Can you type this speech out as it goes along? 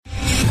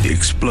The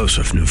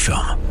explosive new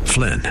film,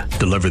 Flynn,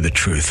 deliver the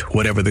truth,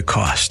 whatever the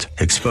cost,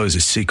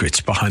 exposes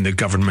secrets behind the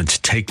government's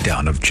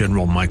takedown of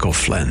General Michael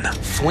Flynn.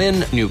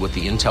 Flynn knew what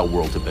the intel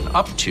world had been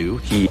up to.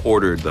 He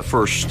ordered the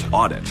first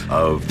audit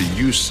of the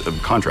use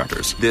of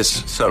contractors.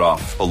 This set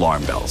off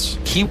alarm bells.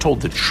 He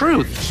told the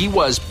truth. He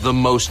was the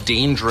most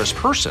dangerous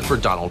person for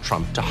Donald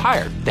Trump to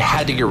hire. They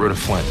had to get rid of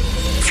Flynn.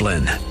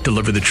 Flynn,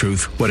 deliver the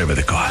truth, whatever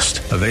the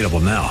cost. Available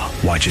now.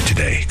 Watch it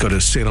today. Go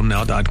to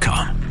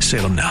salemnow.com.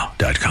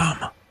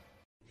 salemnow.com.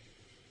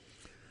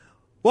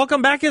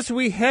 Welcome back as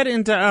we head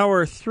into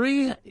hour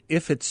 3.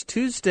 If it's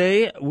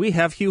Tuesday, we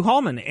have Hugh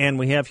Hallman, and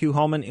we have Hugh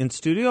Hallman in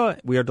studio.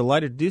 We are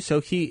delighted to do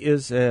so. He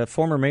is a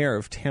former mayor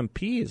of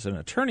Tempe. He's an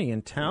attorney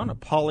in town, a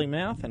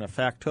polymath, and a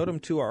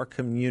factotum to our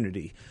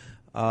community.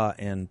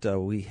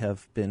 We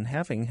have been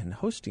having and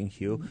hosting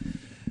Hugh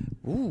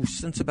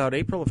since about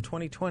April of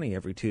 2020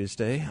 every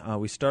Tuesday.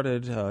 We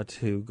started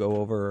to go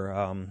over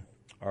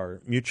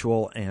our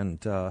mutual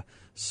and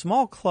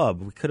small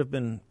club. We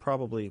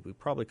probably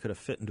could have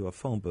fit into a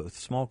phone booth.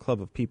 Small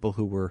club of people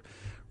who were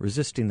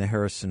resisting the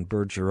Harrison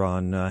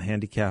Bergeron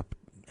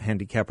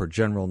handicapper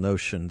general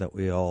notion that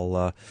we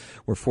all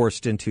were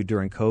forced into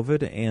during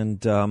COVID,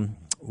 and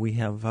we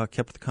have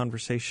kept the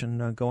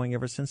conversation going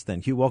ever since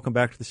then. Hugh, welcome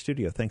back to the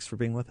studio. Thanks for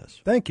being with us.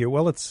 Thank you.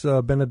 Well, it's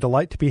been a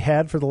delight to be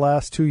had for the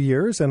last 2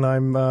 years, and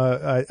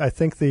I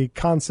think the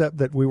concept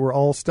that we were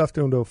all stuffed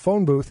into a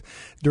phone booth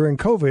during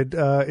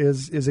COVID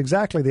is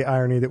exactly the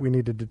irony that we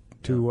needed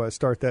to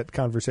start that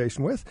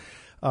conversation with,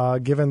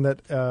 given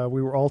that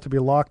we were all to be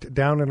locked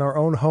down in our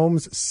own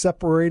homes,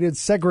 separated,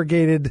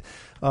 segregated,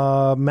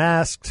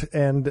 masked,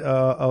 and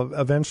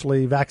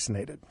eventually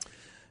vaccinated.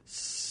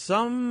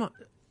 Some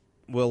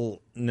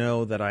will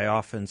know that I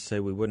often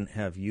say we wouldn't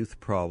have youth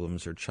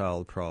problems or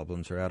child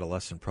problems or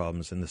adolescent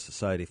problems in this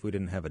society if we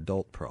didn't have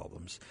adult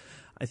problems.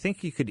 I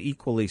think you could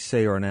equally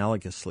say or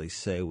analogously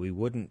say we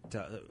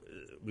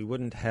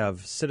wouldn't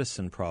have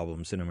citizen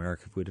problems in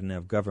America if we didn't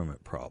have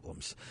government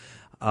problems.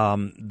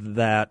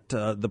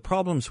 The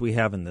problems we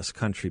have in this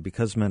country,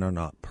 because men are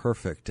not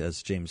perfect,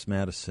 as James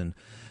Madison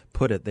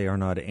put it, they are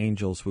not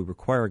angels. We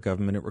require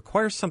government. It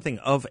requires something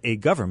of a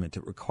government.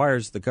 It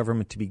requires the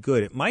government to be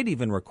good. It might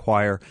even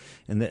require,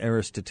 in the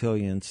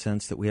Aristotelian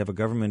sense, that we have a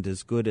government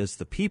as good as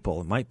the people.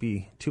 It might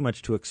be too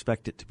much to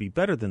expect it to be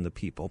better than the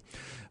people.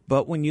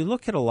 But when you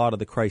look at a lot of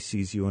the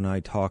crises you and I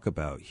talk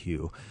about,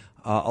 Hugh,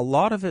 a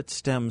lot of it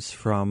stems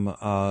from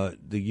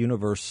the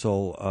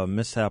universal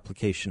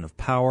misapplication of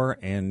power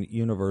and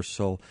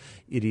universal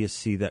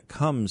idiocy that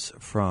comes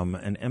from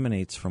and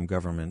emanates from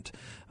government.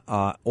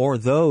 Or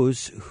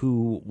those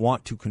who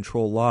want to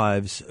control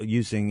lives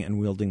using and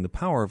wielding the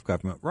power of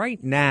government.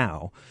 Right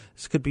now,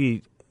 this could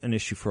be an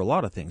issue for a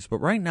lot of things, but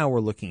right now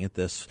we're looking at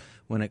this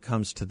when it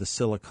comes to the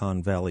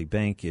Silicon Valley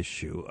Bank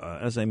issue.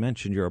 As I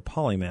mentioned, you're a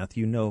polymath.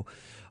 You know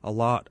a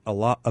lot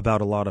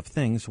about a lot of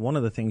things. One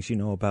of the things you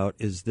know about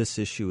is this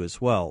issue as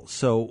well.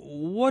 So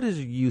what are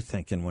you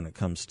thinking when it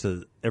comes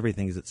to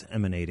everything that's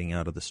emanating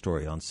out of the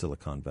story on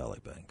Silicon Valley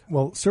Bank?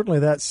 Well, certainly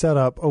that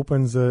setup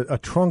opens a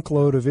trunk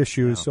load of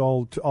issues,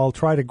 so I'll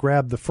try to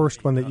grab the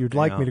first one that you'd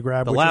like me to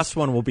grab. The last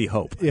one will be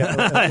hope,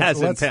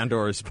 as in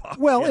Pandora's box.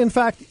 Well, in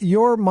fact,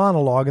 your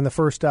monologue in the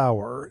first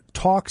hour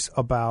talks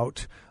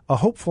about a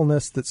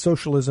hopefulness that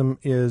socialism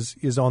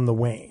is on the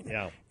wane.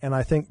 Yeah. And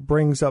I think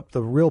brings up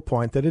the real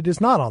point that it is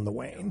not on the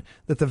wane,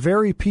 that the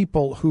very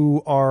people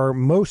who are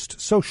most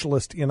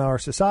socialist in our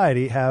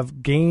society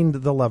have gained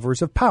the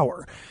levers of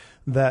power,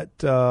 that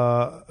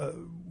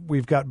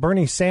we've got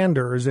Bernie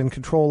Sanders in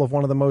control of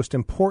one of the most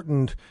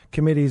important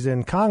committees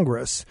in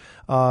Congress,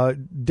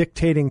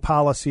 dictating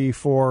policy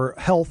for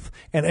health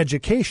and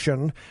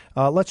education.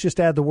 Let's just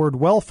add the word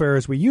welfare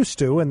as we used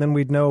to, and then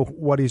we'd know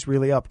what he's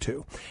really up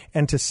to.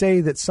 And to say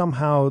that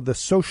somehow the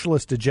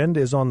socialist agenda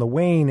is on the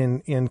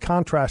wane in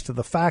contrast to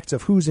the facts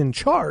of who's in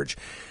charge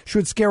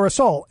should scare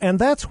us all. And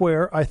that's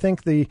where I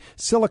think the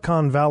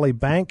Silicon Valley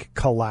Bank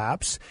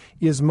collapse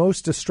is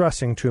most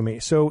distressing to me.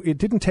 So it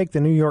didn't take the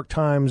New York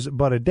Times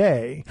but a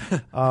day,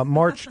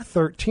 March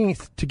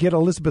 13th, to get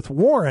Elizabeth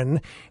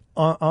Warren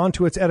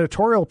onto its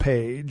editorial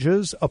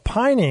pages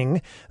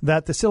opining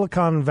that the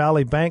Silicon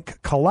Valley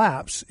Bank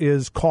collapse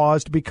is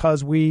caused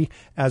because we,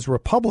 as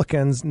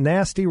Republicans,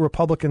 nasty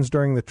Republicans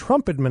during the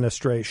Trump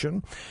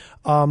administration,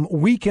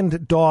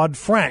 weakened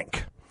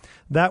Dodd-Frank.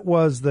 That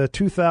was the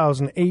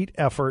 2008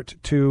 effort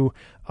to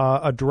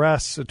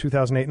address, a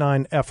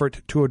 2008-9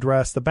 effort to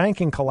address the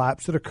banking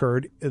collapse that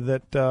occurred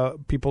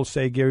that people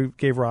say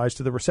gave rise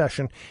to the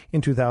recession in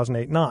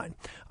 2008-9.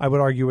 I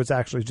would argue it's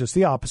actually just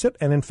the opposite,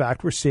 and in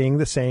fact, we're seeing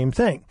the same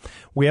thing.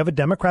 We have a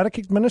Democratic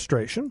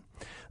administration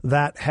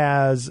that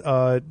has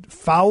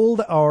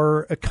fouled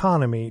our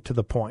economy to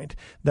the point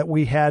that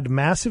we had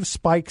massive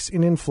spikes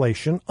in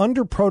inflation,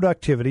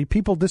 underproductivity,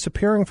 people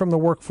disappearing from the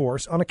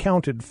workforce,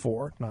 unaccounted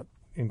for, not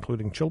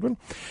including children,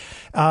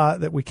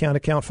 that we can't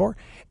account for.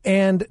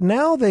 And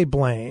now they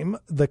blame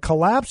the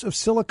collapse of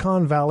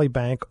Silicon Valley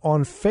Bank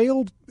on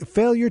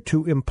failure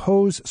to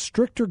impose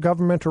stricter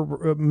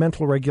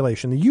governmental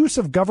regulation, the use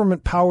of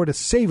government power to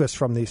save us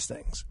from these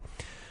things.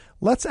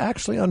 let's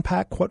actually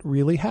unpack what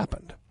really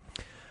happened.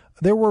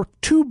 There were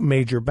two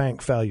major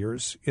bank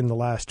failures in the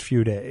last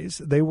few days.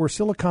 They were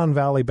Silicon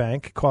Valley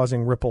Bank,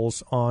 causing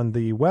ripples on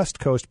the West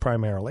Coast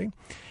primarily,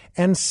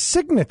 and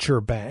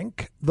Signature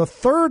Bank, the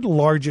third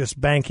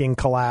largest banking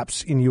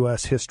collapse in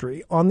U.S.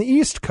 history, on the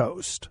East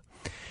Coast.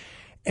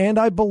 And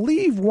I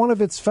believe one of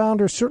its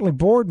founders, certainly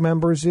board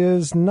members,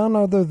 is none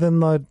other than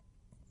the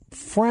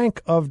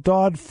Frank of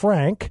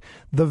Dodd-Frank,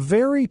 the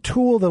very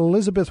tool that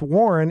Elizabeth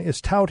Warren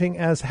is touting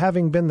as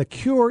having been the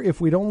cure, if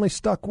we'd only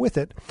stuck with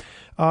it,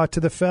 to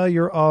the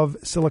failure of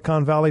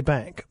Silicon Valley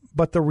Bank.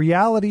 But the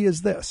reality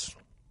is this.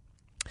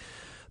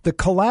 The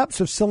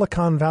collapse of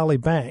Silicon Valley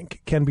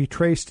Bank can be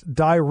traced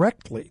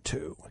directly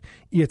to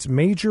its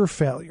major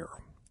failure.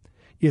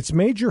 Its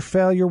major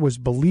failure was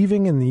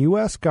believing in the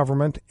U.S.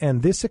 government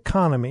and this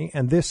economy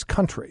and this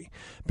country,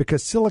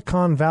 because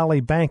Silicon Valley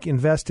Bank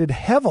invested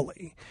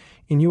heavily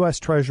in U.S.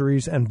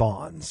 treasuries and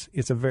bonds.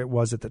 It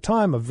was at the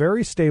time a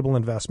very stable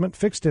investment,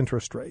 fixed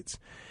interest rates.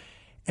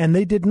 And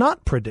they did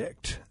not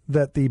predict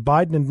that the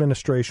Biden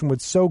administration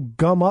would so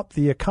gum up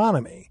the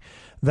economy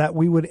that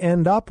we would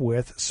end up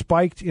with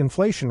spiked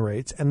inflation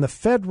rates and the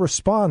Fed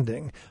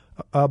responding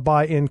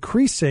by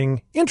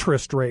increasing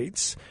interest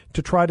rates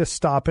to try to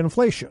stop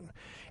inflation.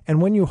 And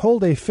when you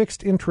hold a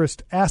fixed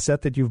interest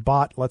asset that you've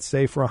bought, let's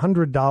say, for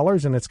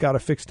 $100 and it's got a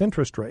fixed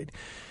interest rate,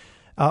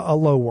 a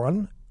low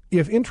one,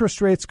 if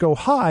interest rates go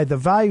high, the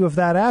value of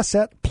that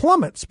asset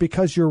plummets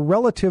because your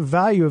relative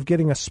value of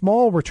getting a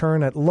small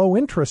return at low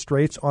interest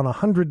rates on a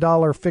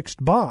 $100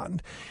 fixed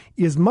bond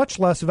is much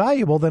less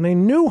valuable than a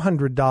new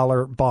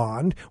 $100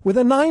 bond with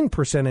a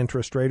 9%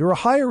 interest rate or a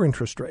higher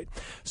interest rate.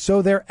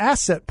 So their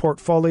asset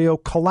portfolio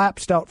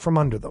collapsed out from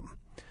under them.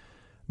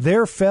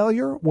 Their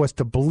failure was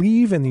to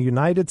believe in the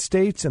United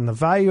States and the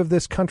value of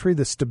this country,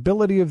 the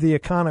stability of the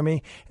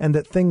economy, and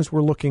that things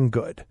were looking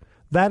good.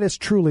 That is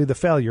truly the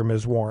failure,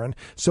 Ms. Warren.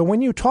 So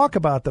when you talk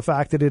about the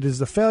fact that it is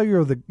the failure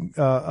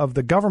of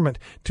the government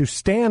to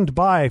stand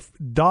by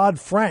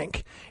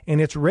Dodd-Frank and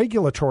its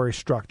regulatory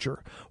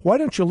structure, why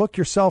don't you look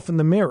yourself in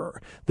the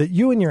mirror that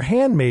you and your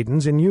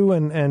handmaidens and you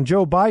and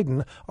Joe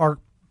Biden are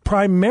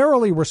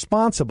primarily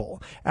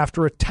responsible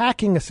after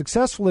attacking a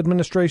successful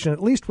administration,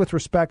 at least with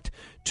respect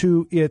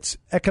to its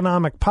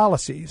economic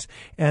policies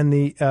and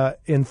the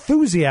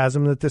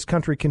enthusiasm that this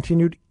country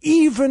continued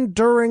even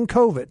during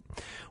COVID.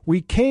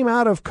 We came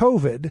out of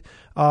COVID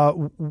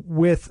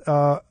with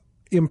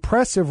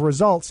impressive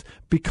results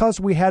because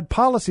we had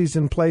policies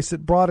in place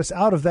that brought us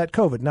out of that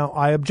COVID. Now,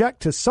 I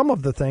object to some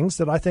of the things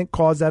that I think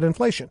caused that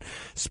inflation.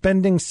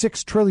 Spending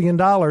 $6 trillion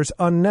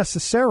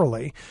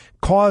unnecessarily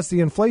caused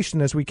the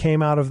inflation as we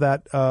came out of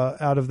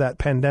that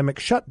pandemic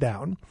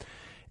shutdown.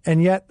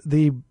 And yet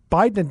the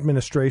Biden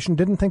administration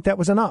didn't think that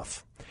was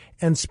enough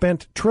and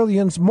spent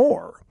trillions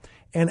more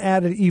and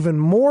added even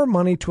more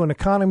money to an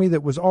economy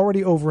that was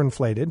already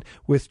overinflated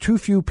with too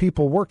few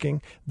people working.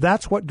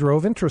 That's what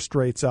drove interest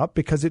rates up,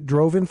 because it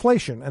drove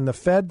inflation. And the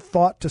Fed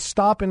thought to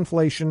stop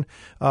inflation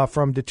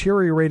from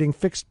deteriorating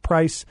fixed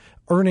price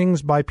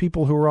earnings by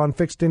people who are on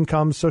fixed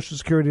incomes, Social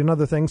Security and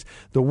other things.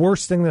 The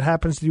worst thing that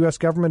happens to the U.S.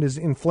 government is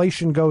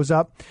inflation goes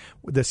up.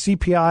 The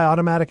CPI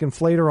automatic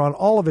inflator on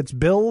all of its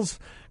bills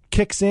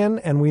kicks in,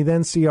 and we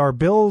then see our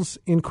bills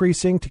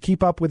increasing to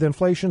keep up with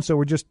inflation. So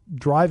we're just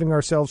driving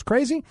ourselves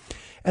crazy.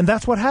 And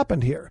that's what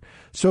happened here.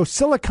 So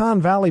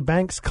Silicon Valley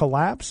Bank's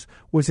collapse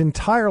was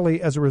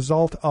entirely as a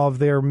result of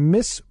their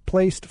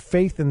misplaced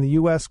faith in the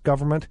U.S.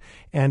 government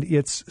and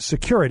its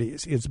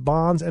securities, its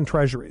bonds and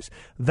treasuries.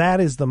 That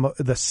is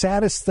the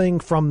saddest thing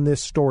from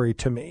this story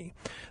to me,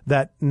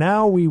 that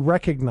now we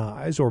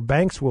recognize, or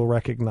banks will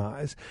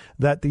recognize,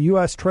 that the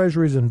U.S.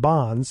 treasuries and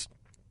bonds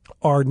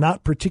are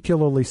not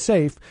particularly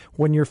safe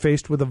when you're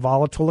faced with a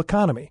volatile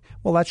economy.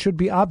 Well, that should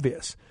be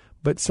obvious.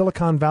 But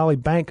Silicon Valley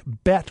Bank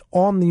bet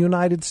on the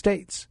United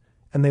States,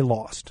 and they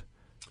lost.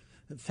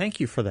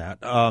 Thank you for that,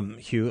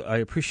 Hugh. I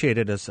appreciate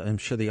it, as I'm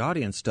sure the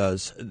audience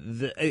does.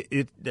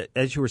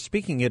 As you were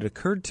speaking, it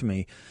occurred to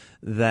me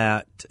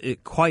that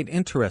quite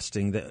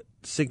interesting that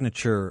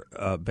Signature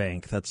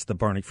Bank, that's the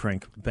Barney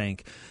Frank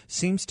Bank,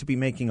 seems to be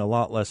making a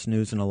lot less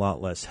news and a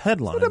lot less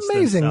headlines. It's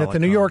amazing that the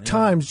New York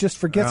Times just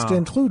forgets to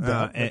include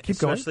that. Keep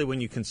especially going.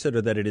 When you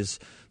consider that it is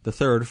the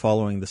third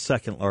following the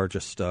second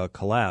largest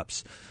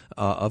collapse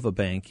of a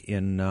bank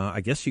in,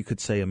 I guess you could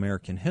say,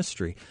 American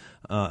history.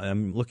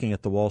 I'm looking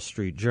at the Wall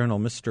Street Journal.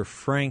 Mr.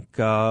 Frank,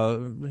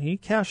 he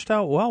cashed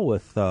out well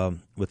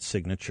with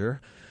Signature.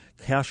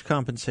 Cash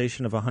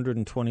compensation of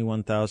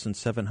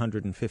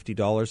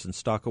 $121,750 and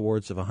stock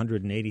awards of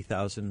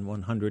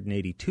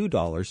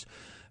 $180,182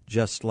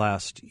 just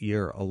last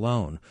year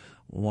alone.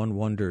 One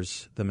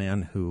wonders, the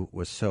man who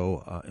was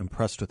so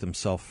impressed with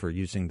himself for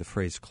using the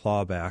phrase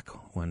clawback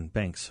when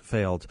banks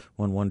failed,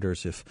 one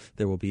wonders if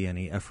there will be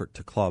any effort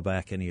to claw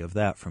back any of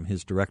that from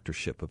his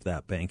directorship of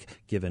that bank,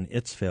 given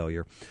its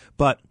failure.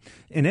 But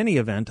in any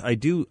event, I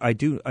do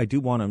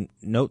want to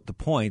note the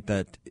point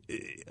that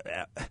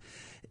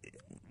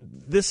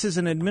this is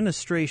an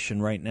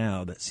administration right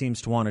now that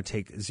seems to want to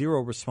take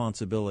zero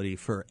responsibility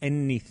for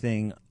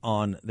anything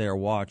on their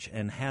watch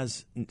and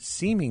has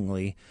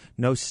seemingly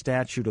no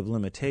statute of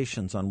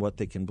limitations on what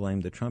they can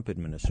blame the Trump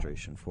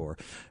administration for.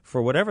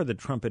 For whatever the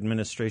Trump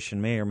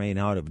administration may or may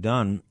not have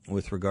done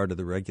with regard to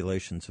the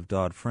regulations of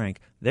Dodd-Frank,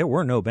 there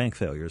were no bank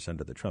failures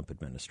under the Trump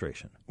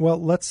administration.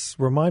 Well, let's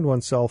remind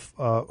oneself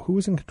who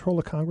was in control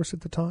of Congress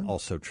at the time?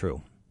 Also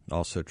true.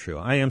 Also true.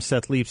 I am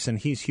Seth Leibson.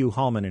 He's Hugh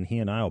Hallman, and he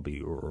and I will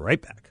be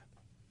right back.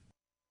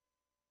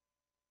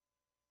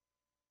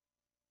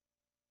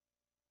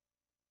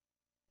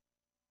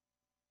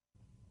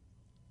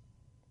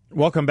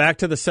 Welcome back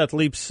to the Seth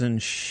Leibson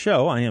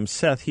Show. I am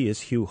Seth. He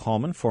is Hugh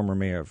Hallman, former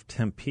mayor of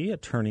Tempe,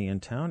 attorney in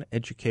town,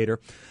 educator.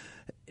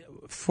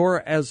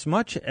 For as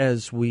much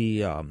as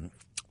we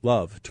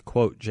love to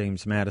quote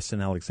James Madison,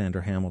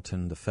 Alexander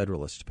Hamilton, the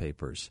Federalist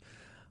Papers.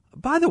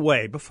 By the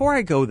way, before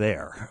I go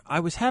there,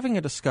 I was having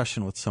a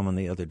discussion with someone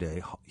the other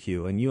day,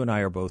 Hugh, and you and I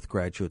are both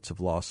graduates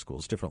of law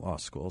schools, different law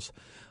schools.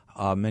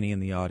 Many in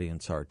the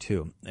audience are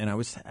too. And I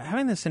was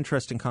having this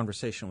interesting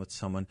conversation with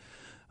someone,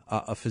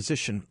 a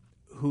physician,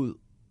 who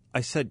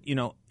I said, you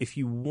know, if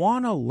you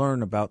want to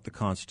learn about the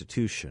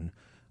Constitution,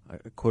 I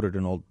quoted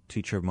an old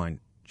teacher of mine,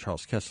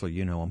 Charles Kessler,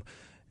 you know him,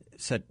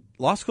 said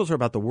law schools are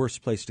about the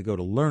worst place to go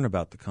to learn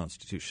about the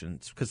Constitution.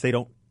 It's because they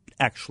don't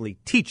actually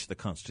teach the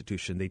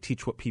Constitution. They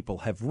teach what people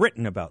have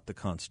written about the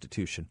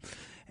Constitution.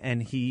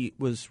 And he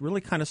was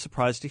really kind of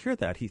surprised to hear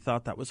that. He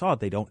thought that was odd.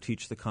 They don't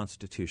teach the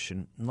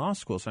Constitution in law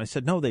schools. And I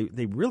said, no,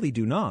 they really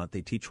do not.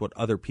 They teach what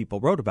other people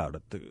wrote about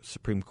it, the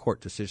Supreme Court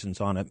decisions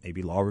on it,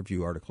 maybe law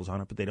review articles on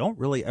it, but they don't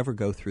really ever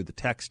go through the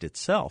text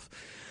itself.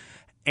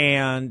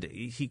 And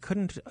he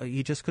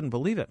just couldn't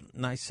believe it.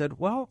 And I said,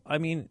 well, I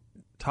mean,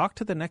 talk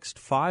to the next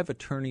 5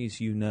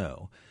 attorneys you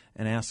know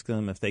and ask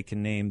them if they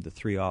can name the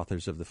 3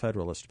 authors of the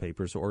Federalist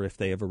Papers or if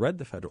they ever read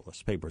the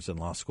Federalist Papers in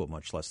law school,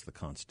 much less the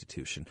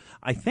Constitution.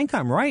 I think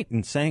I'm right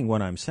in saying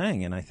what I'm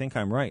saying, and I think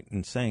I'm right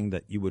in saying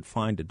that you would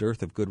find a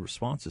dearth of good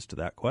responses to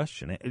that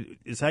question.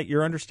 Is that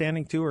your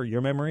understanding, too, or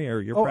your memory,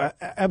 or your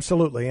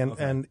absolutely.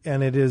 And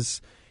it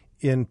is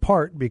in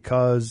part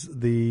because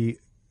the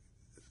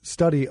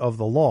study of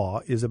the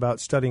law is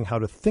about studying how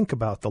to think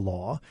about the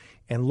law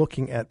and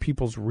looking at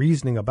people's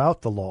reasoning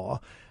about the law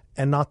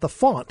and not the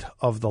font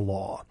of the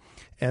law.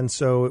 And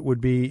so it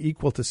would be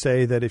equal to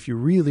say that if you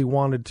really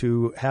wanted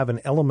to have an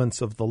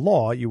elements of the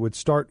law, you would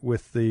start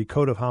with the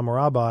Code of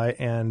Hammurabi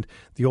and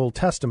the Old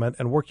Testament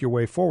and work your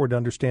way forward to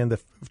understand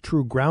the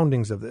true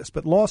groundings of this.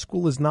 But law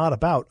school is not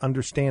about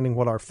understanding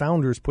what our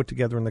founders put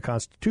together in the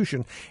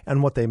Constitution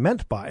and what they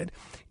meant by it.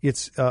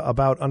 It's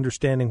about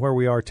understanding where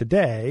we are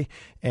today,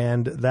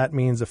 and that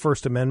means the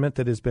First Amendment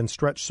that has been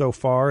stretched so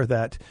far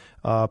that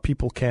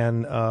people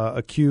can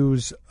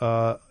accuse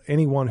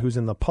anyone who's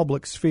in the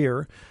public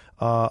sphere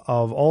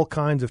of all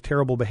kinds of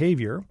terrible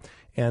behavior.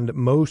 And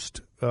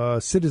most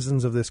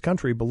citizens of this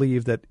country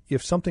believe that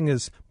if something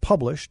is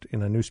published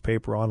in a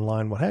newspaper,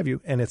 online, what have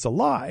you, and it's a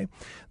lie,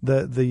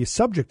 the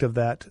subject of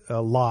that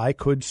lie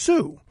could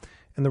sue.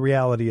 And the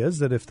reality is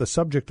that if the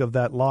subject of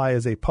that lie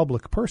is a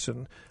public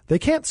person, they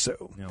can't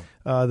sue.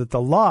 No. That the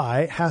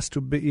lie has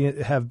to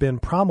have been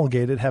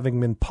promulgated, having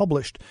been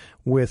published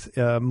with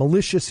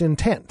malicious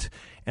intent.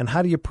 And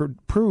how do you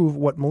prove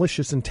what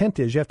malicious intent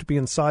is? You have to be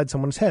inside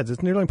someone's heads.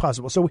 It's nearly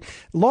impossible. So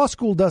law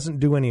school doesn't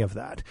do any of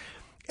that.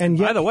 And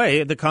yet, by the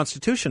way, the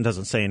Constitution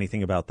doesn't say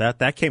anything about that.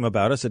 That came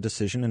about as a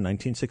decision in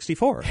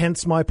 1964.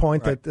 Hence my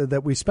point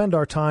that we spend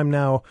our time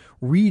now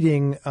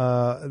reading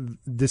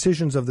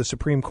decisions of the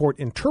Supreme Court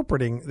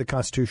interpreting the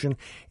Constitution,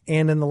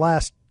 and in the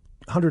last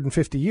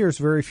 150 years,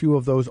 very few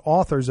of those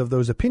authors of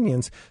those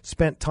opinions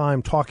spent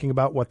time talking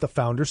about what the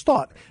founders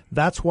thought.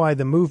 That's why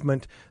the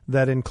movement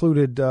that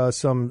included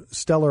some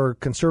stellar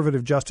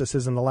conservative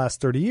justices in the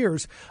last 30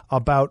 years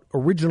about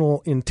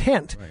original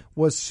intent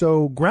was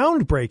so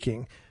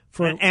groundbreaking.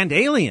 And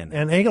alien.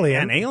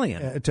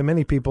 To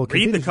many people.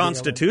 Read the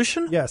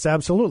Constitution? Yes,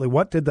 absolutely.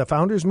 What did the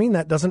founders mean?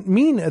 That doesn't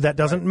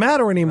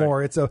matter anymore.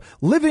 Right. It's a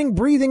living,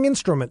 breathing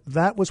instrument.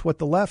 That was what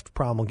the left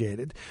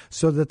promulgated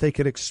so that they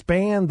could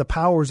expand the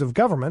powers of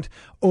government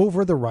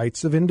over the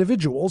rights of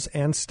individuals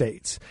and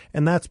states.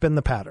 And that's been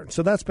the pattern.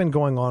 So that's been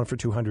going on for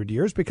 200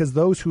 years because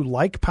those who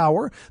like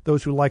power,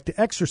 those who like to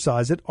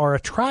exercise it, are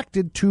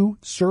attracted to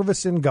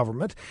service in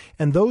government.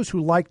 And those who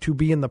like to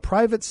be in the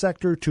private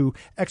sector to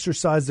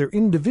exercise their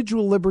individual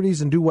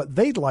liberties and do what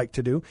they'd like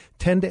to do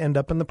tend to end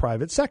up in the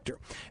private sector.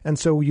 And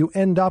so you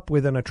end up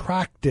with an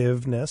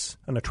attractive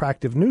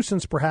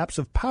nuisance perhaps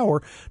of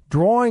power,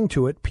 drawing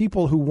to it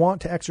people who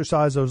want to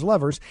exercise those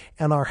levers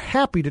and are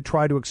happy to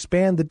try to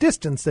expand the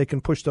distance they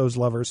can push those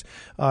levers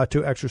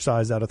to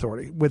exercise that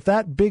authority. With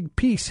that big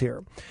piece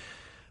here,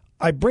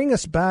 I bring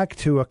us back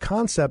to a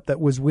concept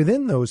that was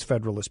within those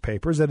Federalist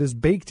Papers that is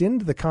baked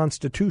into the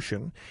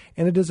Constitution,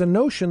 and it is a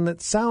notion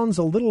that sounds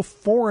a little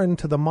foreign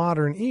to the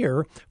modern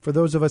ear for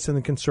those of us in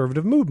the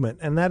conservative movement,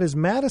 and that is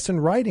Madison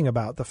writing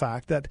about the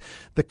fact that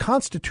the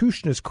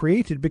Constitution is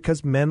created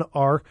because men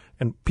are,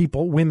 and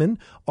people, women,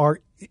 are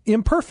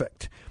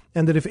imperfect.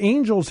 and that if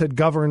angels had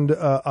governed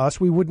us,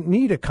 we wouldn't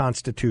need a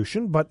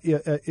constitution. But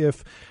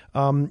if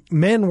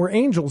men were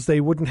angels, they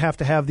wouldn't have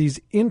to have these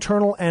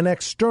internal and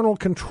external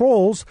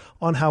controls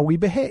on how we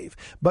behave.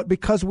 But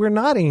because we're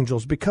not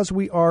angels, because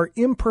we are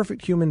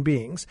imperfect human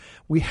beings,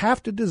 we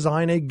have to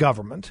design a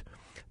government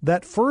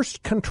that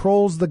first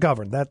controls the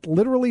governed. That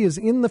literally is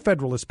in the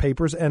Federalist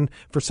Papers. And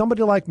for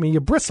somebody like me, you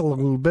bristle a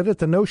little bit at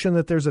the notion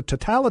that there's a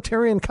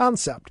totalitarian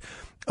concept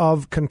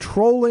of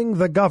controlling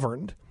the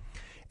governed.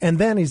 And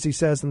then, as he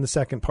says in the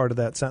second part of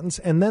that sentence,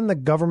 and then the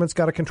government's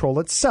got to control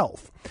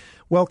itself.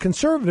 Well,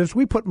 conservatives,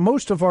 we put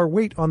most of our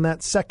weight on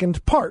that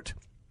second part.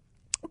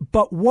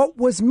 But what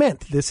was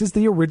meant? This is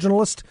the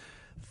originalist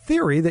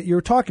theory that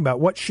you're talking about,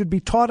 what should be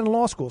taught in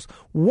law schools.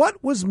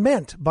 What was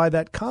meant by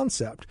that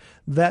concept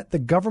that the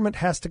government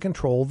has to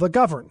control the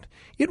governed?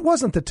 It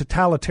wasn't the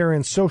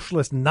totalitarian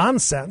socialist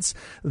nonsense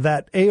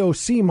that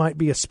AOC might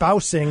be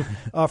espousing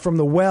from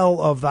the well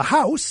of the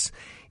House.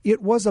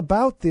 It was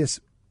about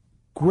this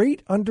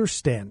great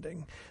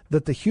understanding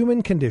that the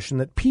human condition,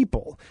 that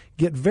people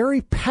get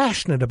very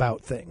passionate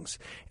about things,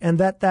 and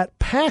that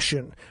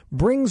passion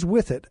brings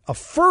with it a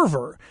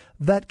fervor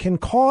that can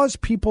cause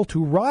people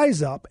to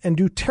rise up and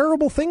do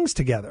terrible things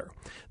together,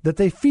 that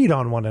they feed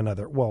on one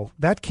another. Well,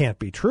 that can't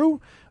be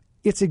true.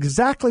 It's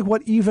exactly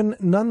what even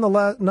none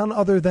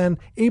other than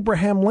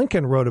Abraham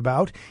Lincoln wrote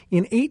about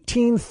in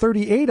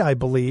 1838, I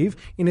believe,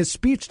 in his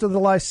speech to the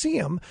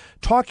Lyceum,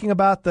 talking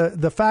about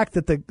the fact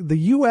that the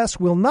U.S.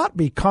 will not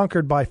be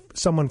conquered by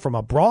someone from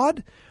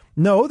abroad.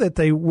 No, that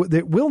they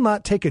will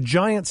not take a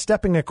giant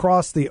stepping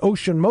across the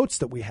ocean moats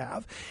that we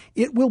have.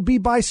 It will be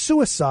by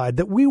suicide,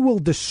 that we will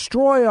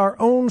destroy our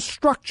own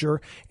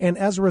structure and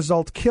as a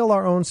result kill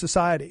our own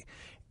society.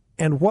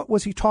 And what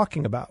was he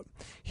talking about?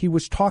 He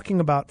was talking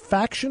about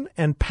faction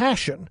and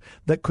passion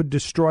that could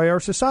destroy our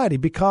society,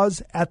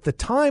 because at the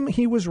time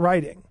he was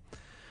writing,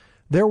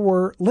 there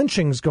were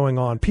lynchings going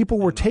on. People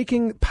were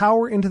taking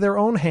power into their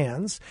own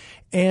hands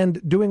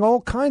and doing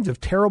all kinds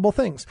of terrible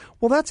things.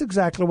 Well, that's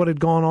exactly what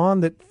had gone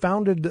on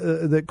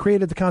that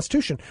created the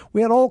Constitution.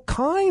 We had all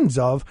kinds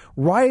of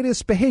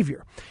riotous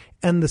behavior.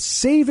 And the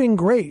saving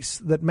grace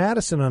that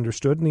Madison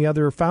understood and the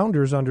other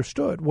founders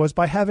understood was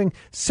by having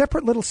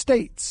separate little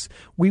states,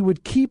 we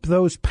would keep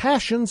those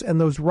passions and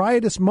those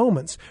riotous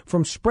moments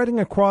from spreading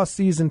across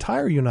these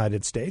entire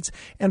United States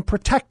and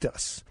protect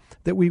us.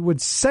 That we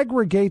would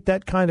segregate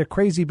that kind of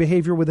crazy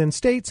behavior within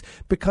states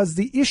because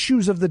the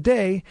issues of the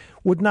day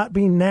would not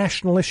be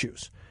national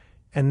issues.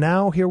 And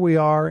now here we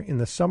are in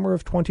the summer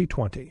of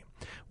 2020.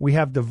 We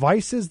have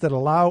devices that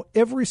allow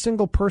every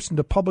single person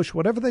to publish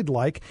whatever they'd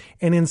like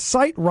and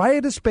incite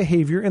riotous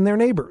behavior in their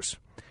neighbors.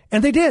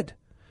 And they did.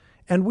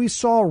 And we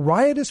saw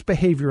riotous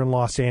behavior in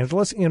Los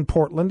Angeles, in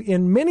Portland,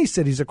 in many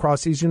cities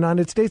across these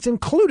United States,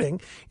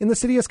 including in the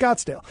city of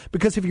Scottsdale.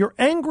 Because if you're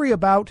angry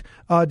about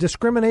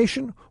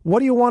discrimination, what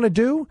do you want to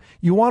do?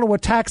 You want to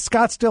attack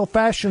Scottsdale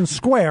Fashion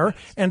Square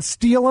and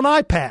steal an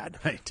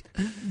iPad. Right.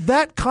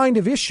 That kind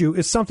of issue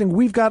is something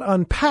we've got to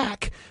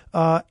unpack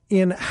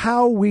in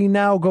how we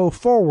now go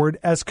forward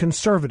as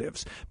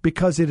conservatives,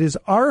 because it is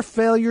our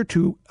failure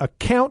to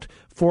account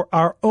for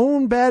our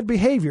own bad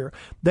behavior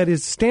that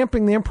is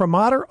stamping the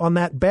imprimatur on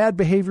that bad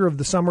behavior of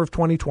the summer of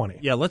 2020.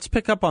 Yeah, let's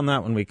pick up on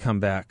that when we come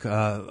back.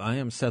 I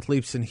am Seth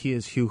Leibson. He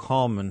is Hugh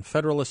Hallman.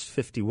 Federalist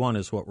 51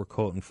 is what we're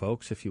quoting,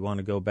 folks. If you want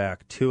to go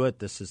back to it,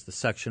 this is the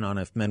section on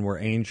if men were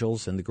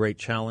angels, and the great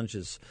challenge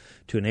is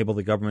to enable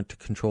the government to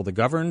control the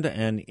governed,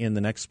 and in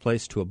the next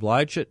place to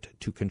oblige it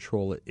to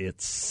control it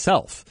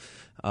itself.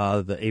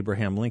 The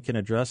Abraham Lincoln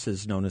Address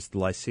is known as the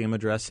Lyceum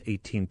Address,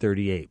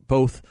 1838.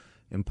 Both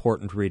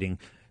important reading,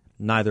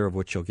 neither of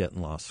which you'll get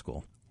in law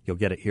school. You'll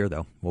get it here,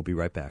 though. We'll be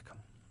right back.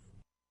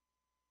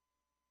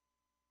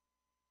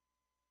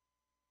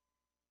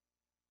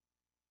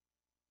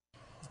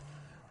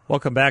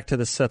 Welcome back to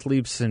the Seth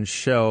Leibson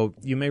Show.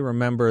 You may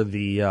remember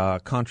the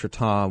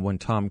contretemps when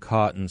Tom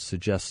Cotton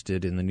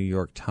suggested in the New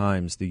York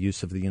Times the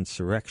use of the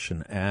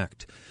Insurrection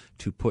Act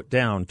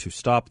to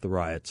stop the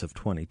riots of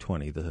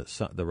 2020,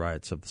 the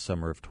riots of the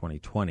summer of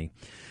 2020.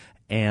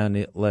 And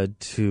it led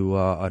to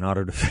an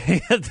auto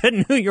debate at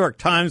the New York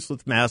Times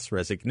with mass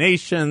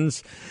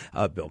resignations.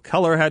 Bill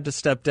Keller had to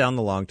step down,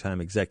 the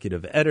longtime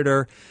executive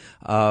editor,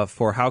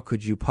 for how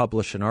could you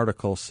publish an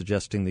article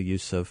suggesting the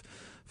use of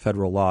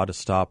federal law to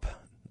stop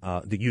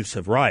the use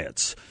of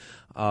riots.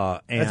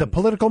 As a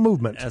political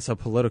movement. As a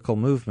political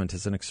movement,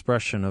 as an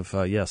expression of,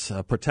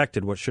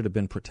 protected, what should have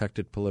been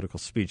protected political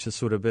speech. This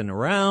would have been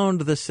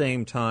around the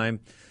same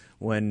time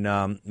when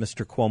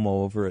Mr.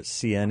 Cuomo over at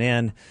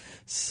CNN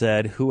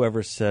said,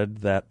 whoever said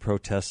that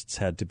protests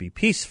had to be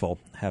peaceful,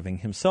 having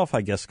himself,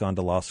 I guess, gone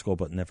to law school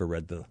but never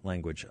read the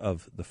language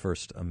of the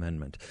First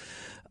Amendment.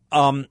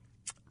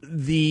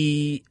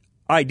 The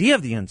idea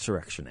of the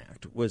Insurrection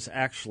Act was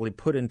actually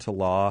put into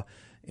law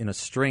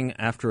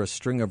after a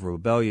string of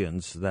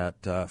rebellions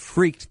that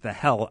freaked the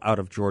hell out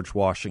of George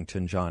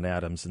Washington, John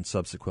Adams, and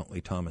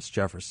subsequently Thomas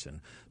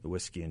Jefferson, the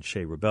Whiskey and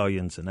Shea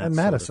rebellions and that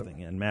sort of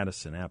thing. And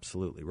Madison,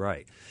 absolutely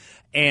right.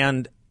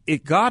 And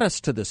it got us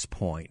to this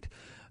point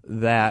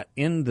that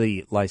in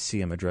the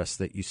Lyceum address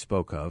that you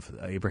spoke of,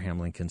 Abraham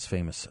Lincoln's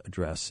famous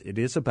address, it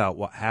is about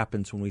what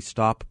happens when we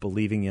stop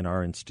believing in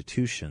our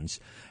institutions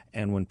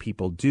and when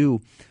people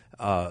do.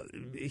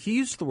 He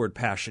used the word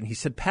passion. He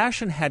said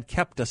passion had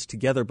kept us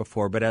together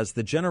before, but as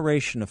the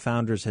generation of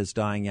founders has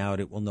dying out,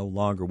 we will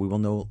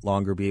no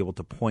longer be able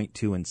to point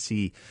to and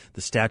see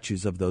the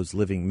statues of those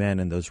living men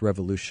and those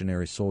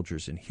revolutionary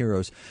soldiers and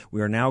heroes.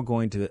 We are now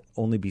going to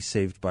only be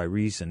saved by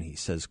reason. He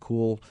says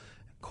cool,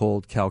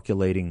 cold,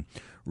 calculating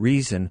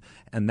reason,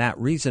 and that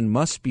reason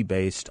must be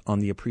based on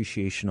the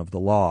appreciation of the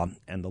law,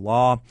 and the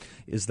law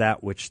is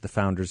that which the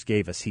founders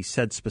gave us. He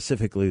said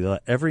specifically,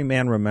 let every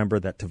man remember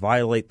that to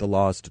violate the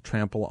law is to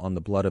trample on the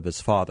blood of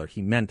his father.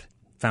 He meant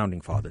founding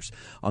fathers,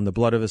 on the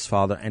blood of his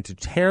father, and to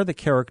tear the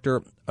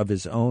character of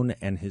his own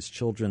and his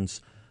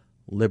children's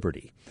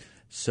liberty.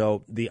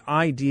 So the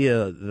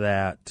idea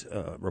that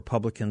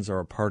Republicans are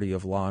a party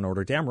of law and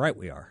order, damn right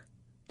we are.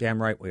 Damn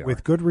right we are.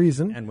 With good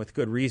reason. And with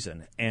good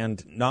reason.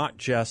 And not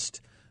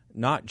just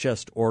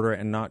order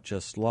and not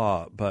just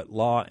law, but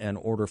law and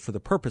order for the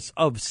purpose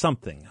of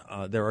something.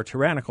 There are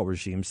tyrannical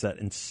regimes that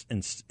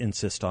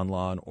insist on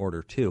law and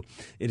order, too.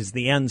 It is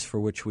the ends for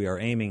which we are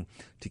aiming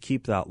to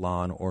keep that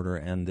law and order,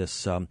 and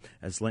this,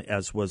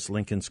 as was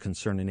Lincoln's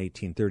concern in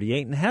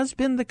 1838, and has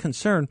been the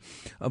concern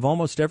of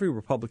almost every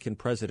Republican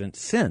president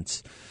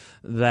since,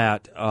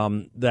 that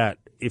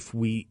if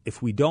we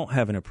don't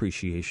have an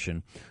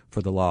appreciation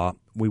for the law,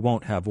 we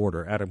won't have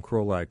order. Adam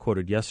Carolla, I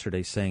quoted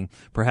yesterday, saying,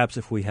 perhaps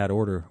if we had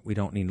order, we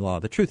don't need law.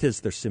 The truth is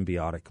they're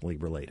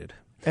symbiotically related.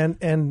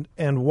 And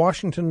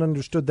Washington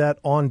understood that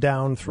on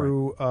down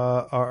through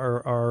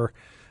our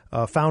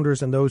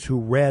founders and those who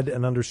read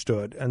and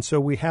understood. And so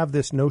we have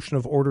this notion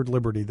of ordered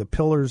liberty, the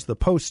pillars, the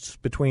posts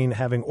between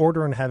having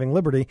order and having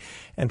liberty,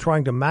 and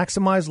trying to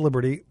maximize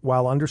liberty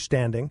while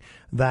understanding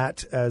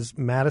that, as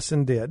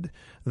Madison did,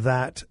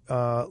 that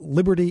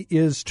liberty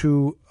is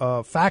to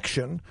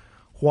faction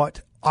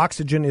what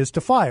oxygen is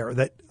to fire,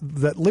 that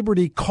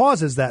liberty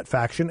causes that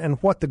faction, and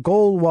what the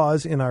goal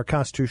was in our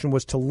Constitution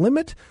was to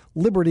limit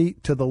liberty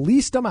to the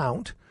least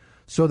amount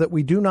so that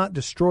we do not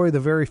destroy the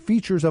very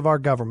features of our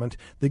government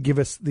that give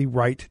us the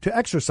right to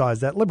exercise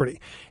that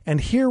liberty.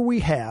 And here we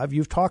have,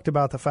 you've talked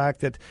about the fact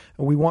that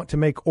we want to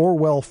make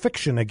Orwell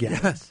fiction again.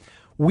 Yes.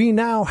 We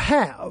now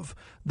have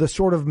the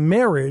sort of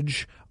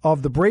marriage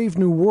of the Brave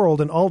New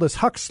World and Aldous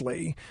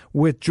Huxley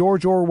with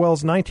George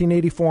Orwell's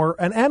 1984,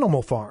 An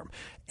Animal Farm.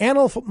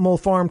 Animal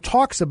Farm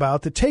talks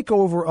about the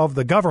takeover of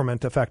the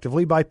government,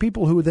 effectively, by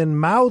people who then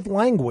mouth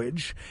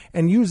language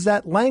and use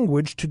that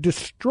language to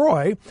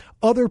destroy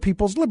other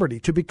people's liberty,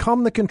 to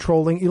become the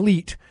controlling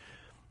elite.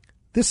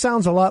 This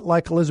sounds a lot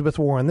like Elizabeth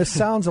Warren. This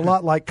sounds a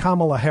lot like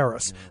Kamala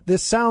Harris.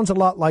 This sounds a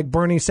lot like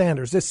Bernie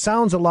Sanders. This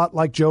sounds a lot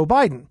like Joe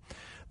Biden,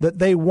 that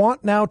they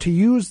want now to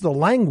use the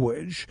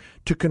language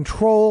to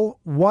control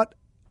what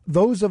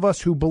those of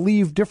us who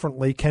believe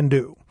differently can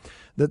do,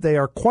 that they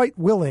are quite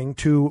willing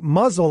to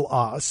muzzle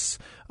us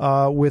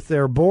with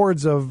their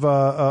boards of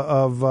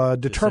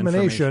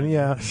determination,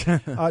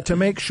 to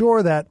make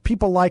sure that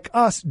people like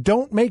us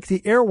don't make the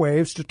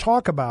airwaves to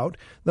talk about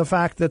the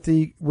fact that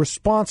the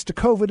response to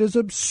COVID is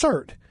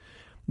absurd,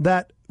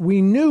 that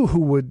we knew who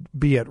would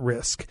be at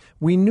risk.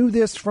 We knew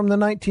this from the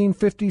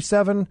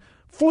 1957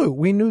 flu.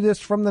 We knew this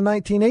from the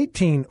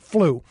 1918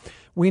 flu.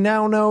 We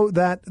now know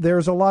that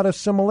there's a lot of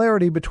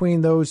similarity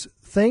between those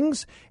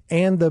things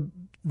and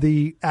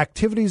the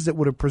activities that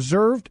would have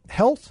preserved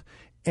health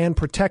and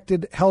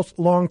protected health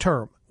long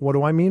term. What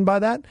do I mean by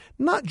that?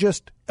 Not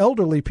just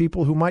elderly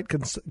people who might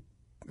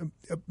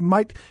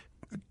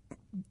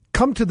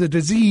come to the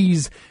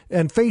disease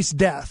and face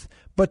death,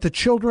 but the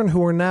children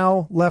who are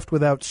now left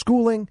without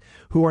schooling,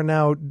 who are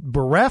now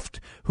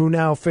bereft, who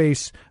now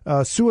face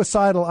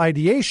suicidal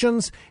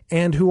ideations,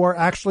 and who are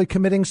actually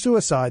committing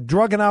suicide,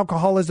 drug and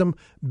alcoholism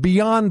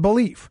beyond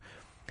belief,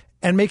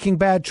 and making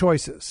bad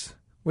choices,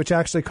 which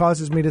actually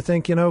causes me to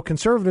think,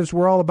 conservatives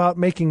were all about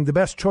making the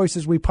best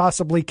choices we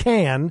possibly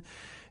can.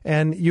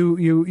 And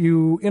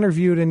you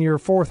interviewed in your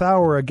fourth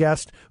hour a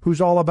guest who's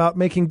all about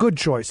making good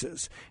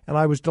choices. And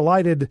I was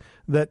delighted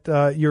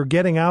that you're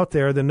getting out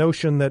there the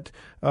notion that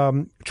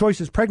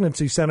Choices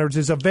Pregnancy Centers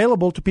is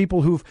available to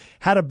people who've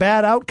had a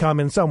bad outcome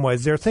in some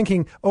ways. They're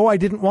thinking, I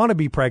didn't want to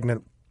be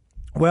pregnant.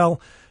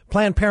 Well,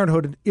 Planned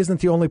Parenthood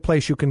isn't the only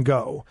place you can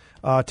go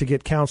to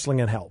get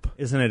counseling and help.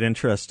 Isn't it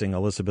interesting?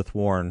 Elizabeth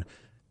Warren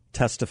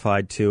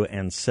testified to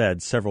and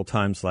said several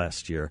times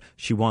last year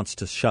she wants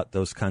to shut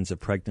those kinds of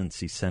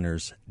pregnancy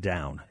centers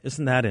down.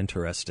 Isn't that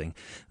interesting?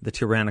 The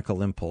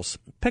tyrannical impulse.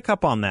 Pick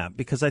up on that,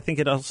 because I think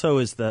it also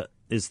is the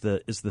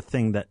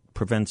thing that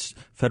prevents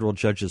federal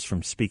judges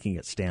from speaking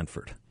at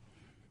Stanford.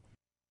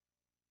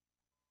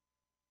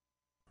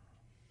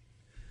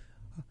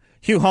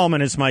 Hugh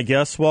Hallman is my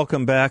guest.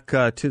 Welcome back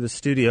to the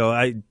studio.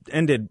 I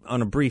ended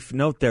on a brief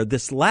note there.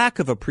 This lack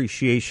of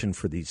appreciation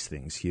for these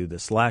things, Hugh,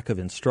 this lack of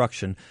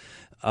instruction,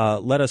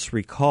 let us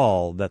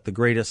recall that the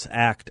greatest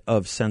act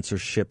of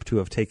censorship to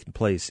have taken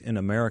place in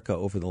America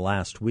over the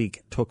last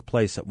week took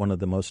place at one of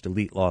the most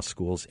elite law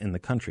schools in the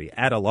country,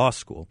 at a law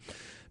school,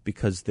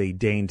 because they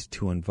deigned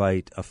to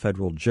invite a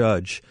federal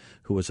judge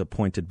who was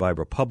appointed by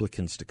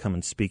Republicans to come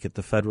and speak at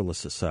the Federalist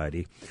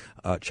Society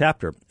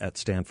chapter at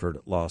Stanford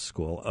Law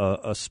School,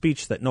 a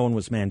speech that no one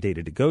was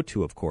mandated to go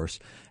to, of course,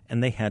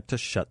 and they had to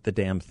shut the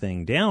damn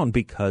thing down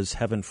because,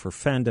 heaven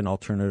forfend, an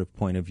alternative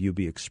point of view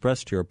be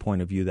expressed here, a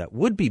point of view that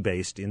would be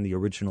based in the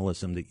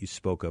originalism that you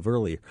spoke of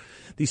earlier.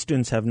 These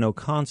students have no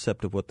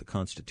concept of what the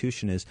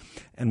Constitution is,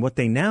 and what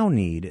they now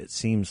need, it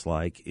seems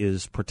like,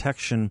 is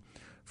protection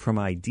from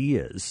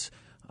ideas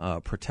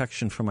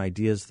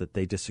that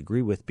they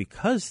disagree with,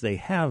 because they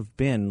have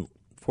been,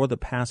 for the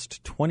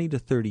past 20 to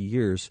 30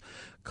 years,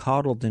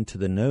 coddled into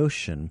the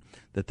notion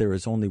that there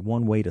is only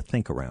one way to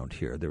think around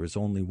here. There is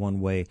only one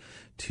way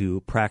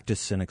to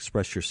practice and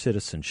express your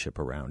citizenship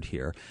around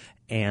here.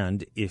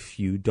 And if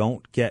you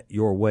don't get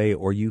your way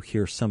or you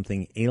hear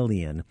something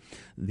alien,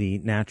 the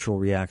natural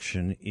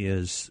reaction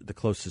is the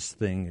closest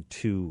thing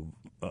to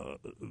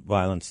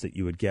violence that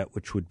you would get,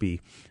 which would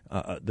be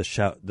the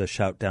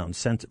shout down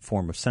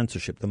form of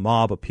censorship, the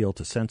mob appeal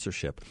to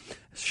censorship.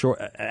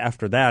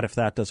 After that, if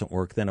that doesn't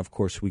work, then of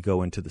course we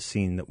go into the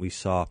scene that we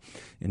saw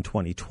in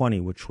 2020,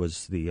 which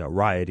was the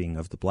rioting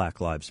of the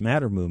Black Lives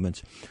Matter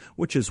movements,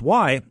 which is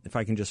why, if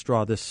I can just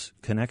draw this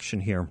connection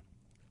here,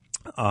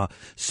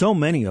 so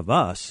many of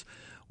us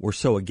were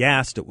so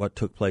aghast at what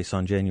took place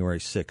on January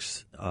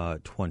 6,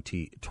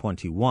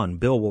 2021.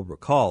 Bill will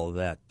recall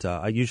that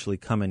I usually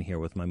come in here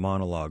with my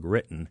monologue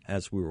written.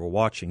 As we were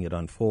watching it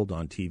unfold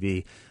on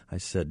TV, I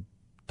said,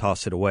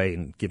 toss it away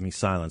and give me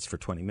silence for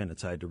 20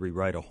 minutes. I had to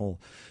rewrite a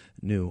whole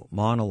new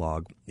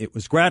monologue. It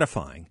was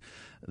gratifying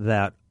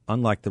that,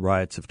 unlike the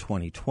riots of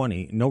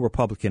 2020, no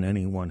Republican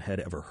anyone had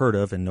ever heard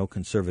of and no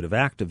conservative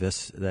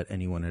activist that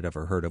anyone had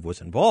ever heard of was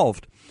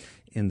involved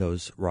in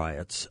those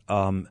riots.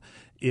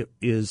 It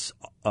is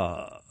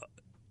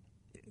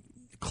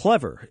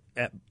clever.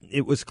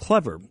 It was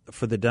clever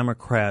for the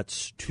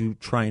Democrats to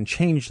try and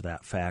change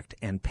that fact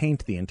and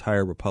paint the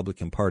entire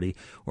Republican Party,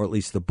 or at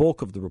least the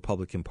bulk of the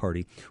Republican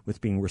Party,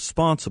 with being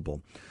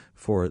responsible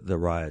for the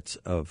riots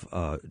of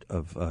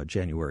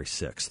January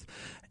 6th.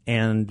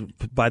 And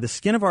by the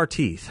skin of our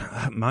teeth,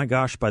 my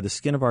gosh, by the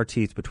skin of our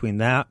teeth, between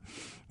that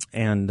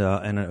and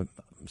a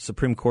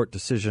Supreme Court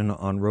decision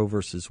on Roe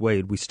versus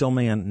Wade, we still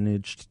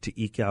managed to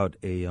eke out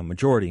a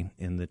majority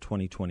in the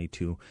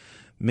 2022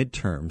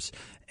 midterms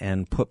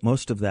and put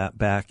most of that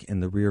back in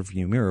the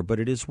rearview mirror. But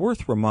it is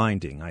worth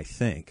reminding, I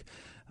think,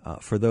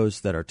 for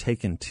those that are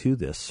taken to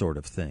this sort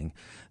of thing,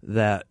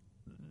 that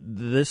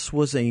this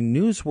was a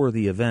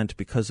newsworthy event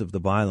because of the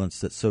violence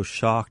that so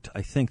shocked,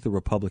 I think, the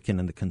Republican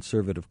and the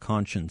conservative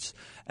conscience,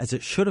 as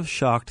it should have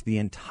shocked the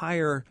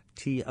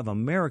entirety of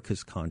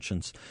America's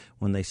conscience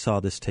when they saw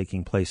this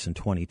taking place in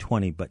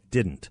 2020, but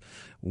didn't.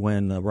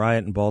 When the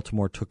riot in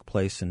Baltimore took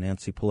place and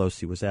Nancy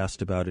Pelosi was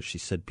asked about it, she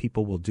said,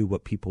 people will do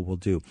what people will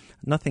do.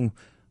 Nothing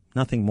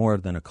more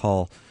than a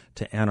call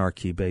to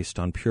anarchy based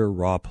on pure,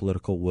 raw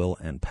political will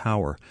and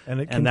power.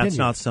 And that's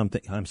not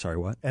something – I'm sorry,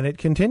 what? And it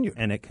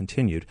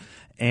continued.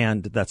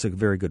 And that's a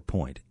very good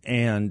point.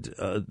 And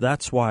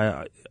that's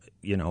why,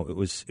 it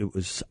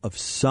was of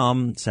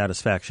some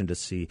satisfaction to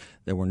see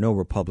there were no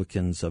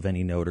Republicans of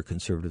any note or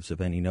conservatives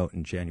of any note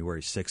in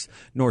January 6th,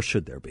 nor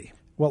should there be.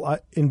 Well,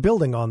 in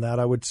building on that,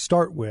 I would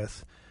start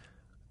with –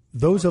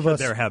 those of us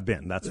there have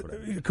been. That's what I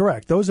mean.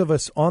 Correct. Those of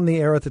us on the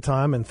air at the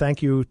time, and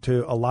thank you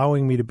to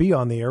allowing me to be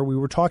on the air, we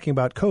were talking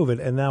about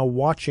COVID and now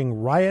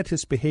watching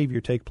riotous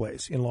behavior take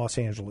place in Los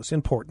Angeles,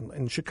 in Portland,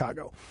 in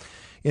Chicago,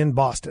 in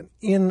Boston,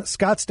 in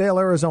Scottsdale,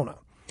 Arizona.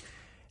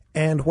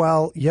 And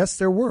while, yes,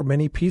 there were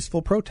many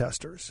peaceful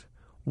protesters,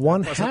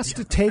 one has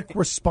to take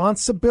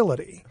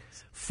responsibility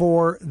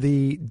for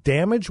the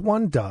damage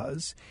one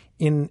does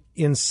in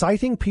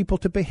inciting people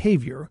to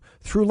behavior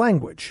through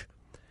language.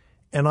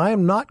 And I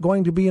am not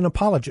going to be an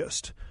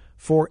apologist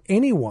for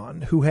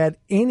anyone who had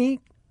any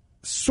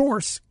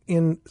source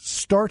in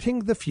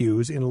starting the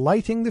fuse, in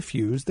lighting the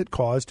fuse that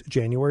caused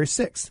January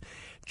 6th.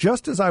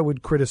 Just as I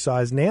would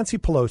criticize Nancy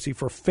Pelosi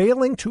for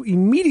failing to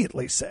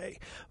immediately say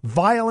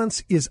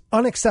violence is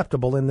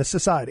unacceptable in this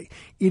society.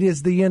 It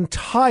is the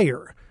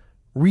entire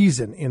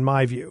reason, in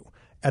my view,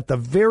 at the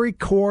very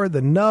core,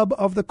 the nub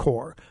of the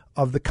core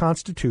of the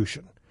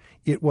Constitution.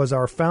 It was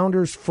our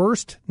founders'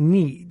 first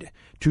need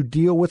to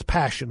deal with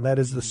passion. That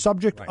is the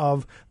subject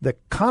of the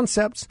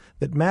concepts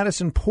that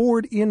Madison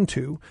poured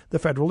into the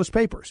Federalist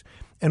Papers.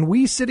 And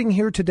we sitting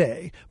here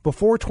today,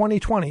 before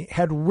 2020,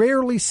 had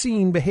rarely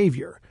seen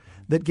behavior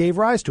that gave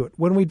rise to it.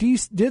 When we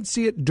did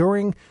see it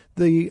during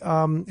the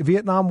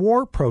Vietnam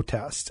War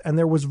protests and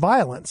there was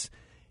violence,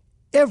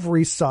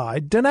 every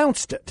side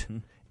denounced it.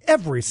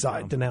 Every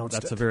side denounced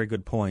it. That's a very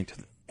good point.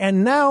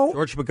 And now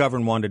George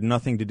McGovern wanted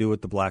nothing to do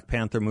with the Black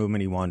Panther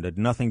movement. He wanted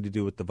nothing to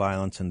do with the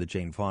violence and the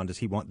Jane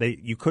Fondas.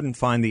 You couldn't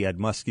find the Ed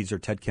Muskies or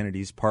Ted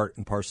Kennedys part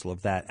and parcel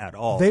of that at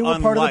all. They were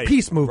part of the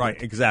peace movement.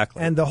 Right,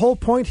 exactly. And the whole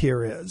point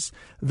here is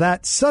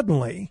that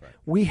suddenly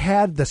we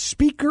had the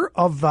Speaker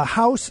of the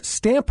House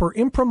stamp her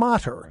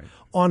imprimatur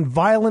on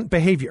violent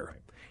behavior.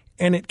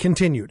 And it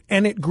continued,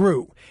 and it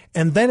grew,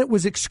 and then it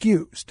was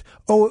excused.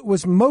 Oh, it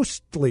was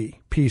mostly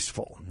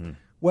peaceful. Mm-hmm.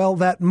 Well,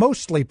 that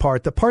mostly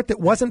part, the part that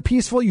wasn't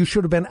peaceful, you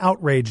should have been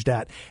outraged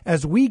at.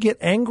 As we get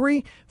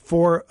angry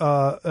for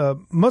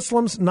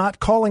Muslims not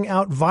calling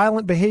out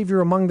violent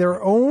behavior among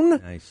their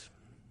own.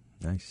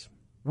 Nice.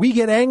 We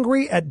get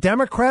angry at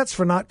Democrats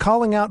for not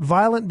calling out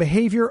violent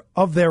behavior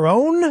of their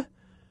own.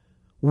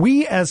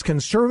 We as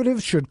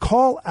conservatives should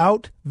call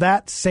out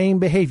that same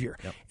behavior.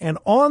 Yep. And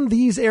on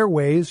these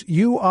airways,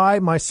 you, I,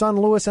 my son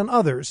Louis, and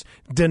others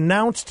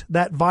denounced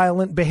that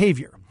violent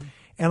behavior. Mm-hmm.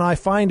 And I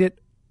find it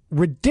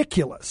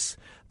ridiculous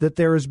that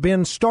there has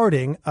been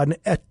starting an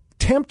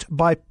attempt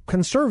by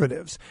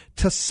conservatives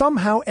to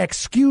somehow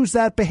excuse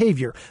that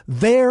behavior.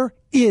 There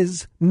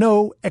is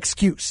no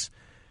excuse.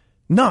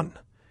 None.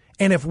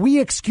 And if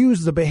we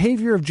excuse the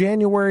behavior of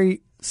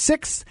January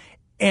 6th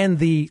and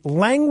the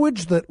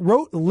language that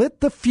lit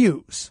the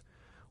fuse,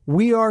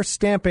 we are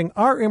stamping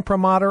our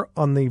imprimatur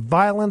on the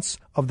violence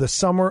of the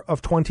summer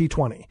of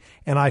 2020.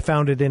 And I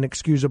found it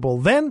inexcusable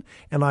then,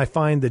 and I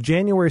find the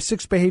January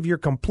 6th behavior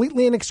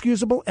completely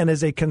inexcusable. And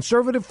as a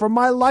conservative for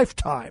my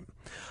lifetime,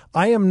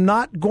 I am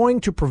not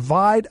going to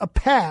provide a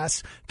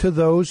pass to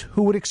those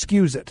who would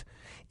excuse it.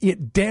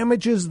 It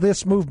damages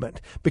this movement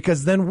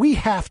because then we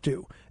have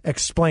to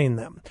explain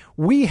them.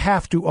 We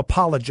have to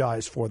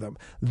apologize for them.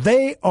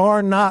 They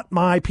are not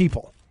my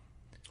people.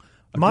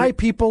 My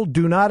people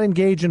do not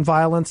engage in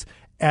violence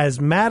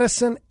as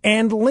Madison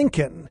and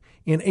Lincoln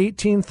in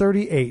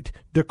 1838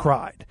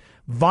 decried.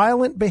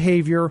 Violent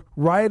behavior,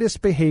 riotous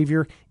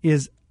behavior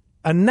is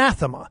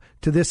anathema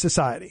to this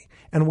society,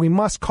 and we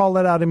must call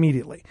it out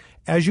immediately.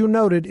 As you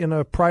noted in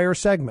a prior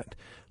segment,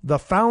 the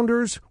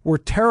founders were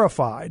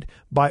terrified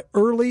by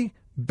early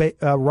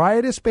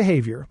riotous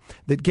behavior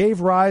that gave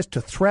rise to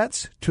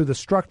threats to the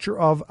structure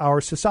of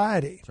our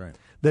society. That's right.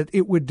 That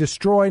it would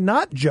destroy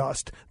not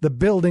just the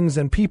buildings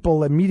and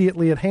people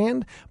immediately at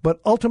hand,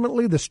 but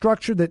ultimately the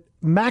structure that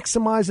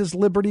maximizes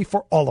liberty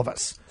for all of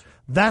us.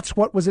 That's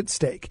what was at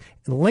stake.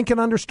 And Lincoln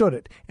understood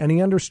it, and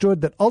he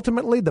understood that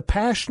ultimately the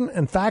passion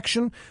and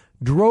faction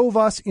drove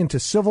us into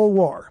civil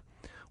war.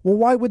 Well,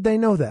 why would they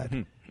know that?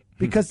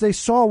 Because they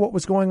saw what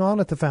was going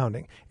on at the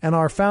founding, and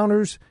our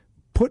founders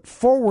put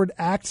forward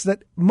acts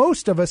that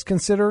most of us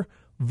consider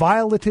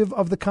violative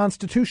of the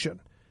Constitution,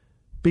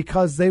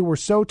 because they were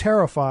so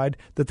terrified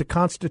that the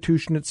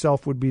Constitution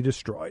itself would be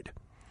destroyed.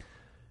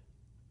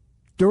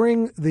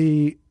 During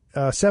the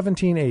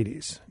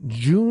 1780s,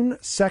 June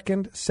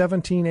 2nd,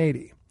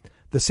 1780,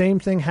 the same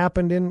thing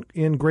happened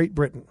in Great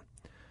Britain.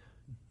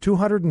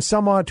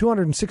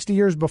 260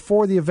 years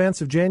before the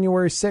events of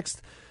January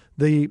 6th,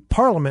 the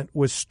Parliament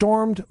was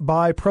stormed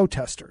by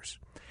protesters.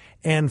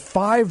 And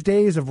 5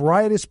 days of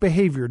riotous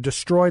behavior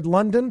destroyed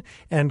London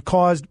and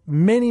caused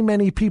many,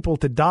 many people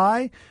to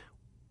die.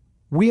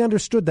 We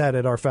understood that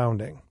at our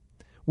founding.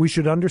 We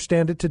should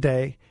understand it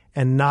today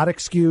and not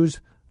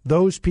excuse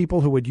those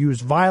people who would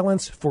use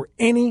violence for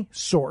any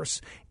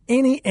source,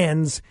 any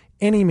ends,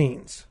 any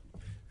means.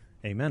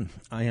 Amen.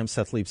 I am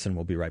Seth Leibson.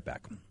 We'll be right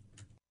back.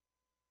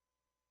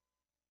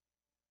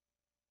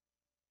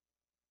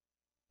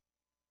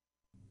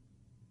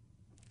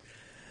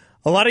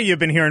 A lot of you have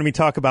been hearing me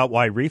talk about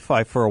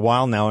Y-Refi for a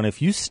while now, and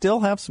if you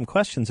still have some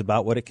questions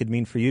about what it could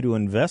mean for you to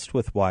invest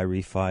with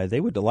Y-Refi, they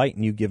would delight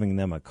in you giving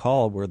them a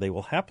call, where they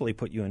will happily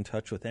put you in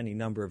touch with any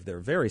number of their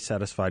very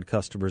satisfied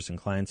customers and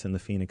clients in the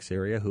Phoenix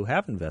area who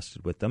have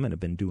invested with them and have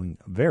been doing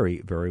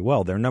very, very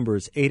well. Their number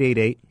is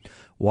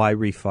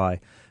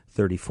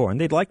 888-Y-Refi-34, and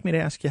they'd like me to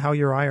ask you how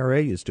your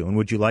IRA is doing.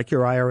 Would you like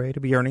your IRA to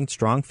be earning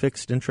strong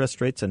fixed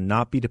interest rates and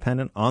not be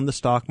dependent on the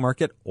stock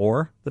market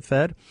or the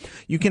Fed?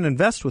 You can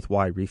invest with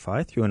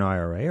Y-Refi through an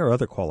IRA or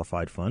other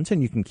qualified funds,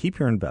 and you can keep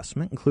your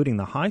investment, including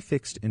the high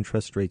fixed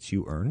interest rates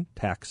you earn,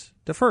 tax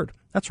deferred.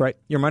 That's right.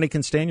 Your money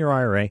can stay in your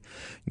IRA.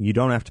 You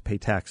don't have to pay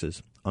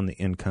taxes on the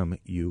income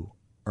you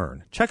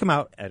earn. Check them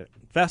out at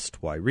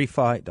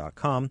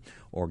investYRefi.com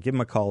or give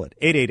them a call at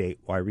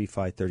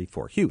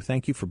 888-Y-REFI-34. Hugh,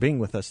 thank you for being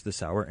with us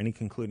this hour. Any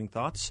concluding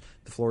thoughts?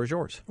 The floor is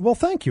yours. Well,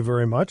 thank you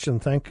very much, and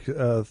thank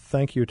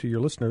you to your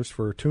listeners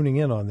for tuning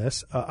in on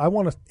this. I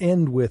want to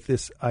end with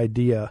this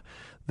idea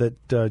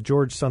that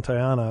George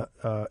Santayana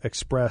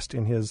expressed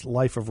in his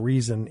Life of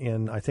Reason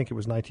in, I think it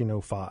was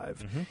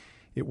 1905. Mm-hmm.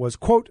 It was,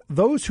 quote,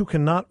 "Those who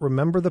cannot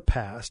remember the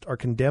past are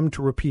condemned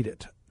to repeat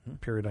it,"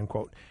 period,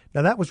 unquote.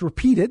 Now, that was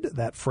repeated,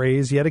 that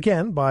phrase, yet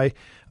again, by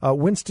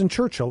Winston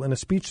Churchill in a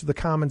speech to the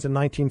Commons in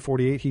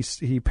 1948.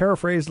 He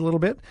paraphrased a little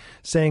bit,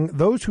 saying,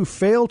 "Those who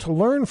fail to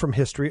learn from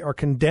history are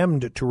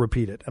condemned to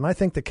repeat it." And I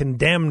think the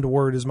condemned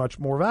word is much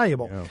more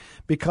valuable,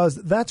 because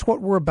that's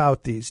what we're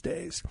about these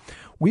days.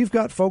 We've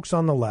got folks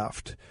on the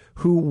left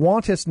who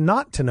want us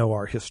not to know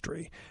our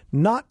history,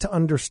 not to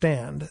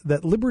understand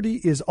that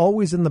liberty is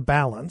always in the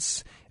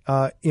balance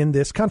in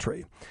this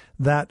country,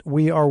 that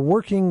we are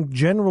working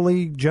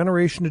generally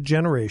generation to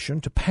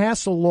generation to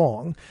pass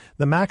along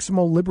the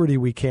maximal liberty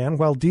we can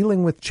while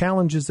dealing with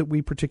challenges that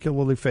we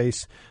particularly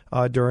face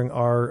during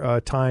our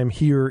time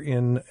here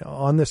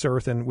on this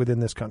earth and within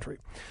this country.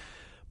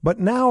 But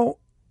now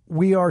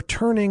we are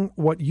turning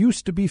what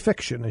used to be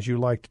fiction, as you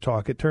like to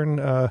talk. It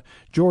turned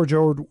George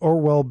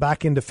Orwell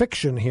back into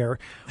fiction here.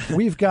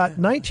 We've got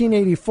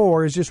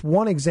 1984 is just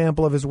one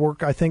example of his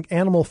work. I think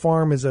Animal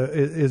Farm is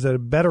a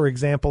better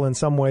example in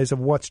some ways of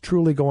what's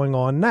truly going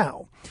on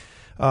now.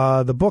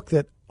 The book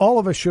that all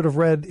of us should have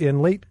read in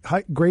late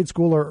grade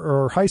school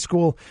or high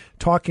school,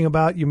 talking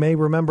about, you may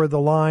remember the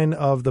line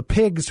of the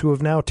pigs who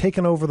have now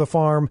taken over the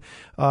farm,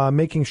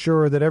 making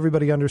sure that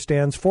everybody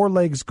understands 4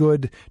 legs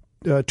good,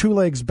 2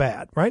 legs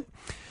bad, right?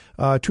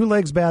 2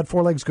 legs bad,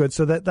 4 legs good,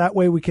 so that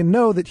way we can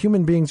know that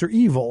human beings are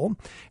evil.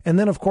 And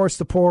then, of course,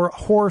 the poor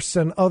horse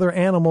and other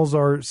animals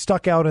are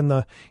stuck out in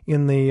the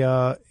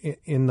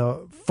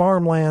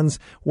farmlands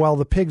while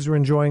the pigs are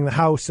enjoying the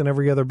house and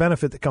every other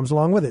benefit that comes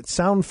along with it.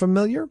 Sound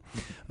familiar?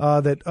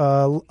 That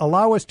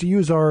allow us to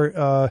use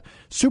our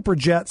super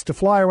jets to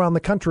fly around the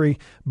country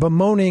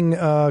bemoaning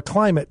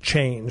climate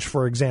change,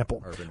 for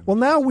example. Well,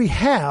 now we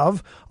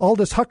have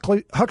Aldous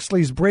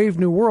Huxley's Brave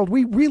New World.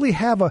 We really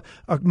have a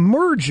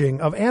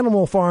merging of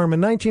Animal Farm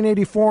in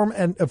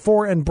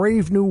 1984 and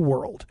Brave New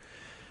World.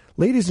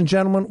 Ladies and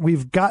gentlemen,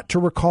 we've got to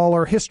recall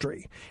our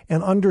history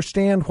and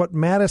understand what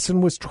Madison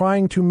was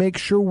trying to make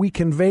sure we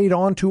conveyed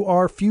onto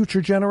our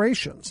future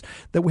generations,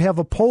 that we have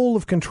a pole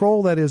of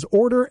control that is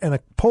order and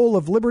a pole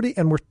of liberty,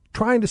 and we're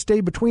trying to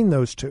stay between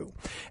those two.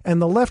 And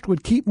the left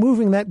would keep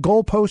moving that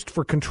goalpost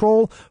for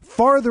control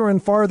farther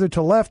and farther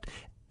to left,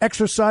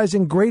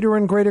 exercising greater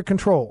and greater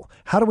control.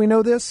 How do we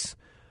know this?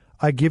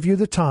 I give you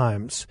the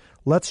times.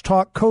 Let's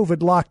talk COVID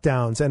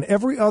lockdowns and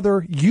every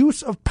other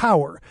use of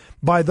power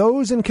by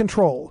those in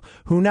control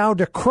who now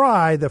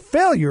decry the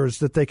failures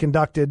that they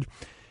conducted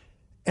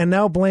and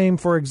now blame,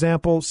 for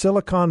example,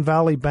 Silicon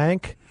Valley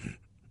Bank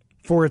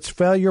for its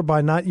failure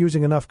by not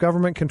using enough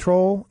government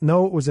control.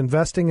 No, it was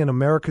investing in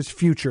America's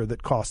future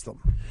that cost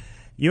them.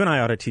 You and I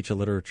ought to teach a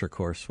literature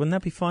course. Wouldn't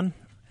that be fun?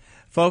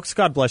 Folks,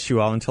 God bless you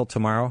all. Until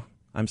tomorrow,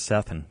 I'm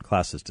Seth, and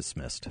class is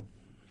dismissed.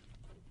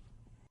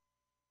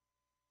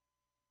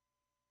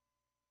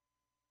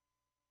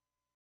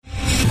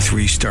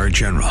 Three-star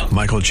General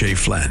Michael J.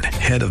 Flynn,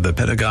 head of the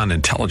Pentagon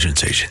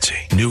Intelligence Agency,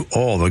 knew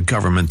all the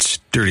government's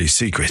dirty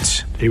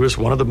secrets. He was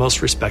one of the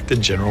most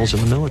respected generals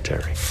in the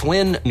military.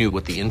 Flynn knew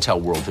what the intel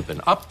world had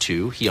been up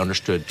to. He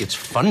understood its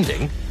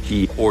funding.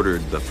 He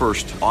ordered the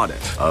first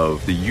audit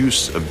of the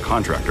use of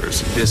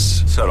contractors.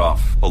 This set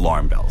off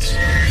alarm bells.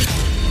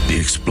 The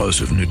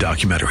explosive new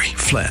documentary,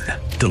 Flynn,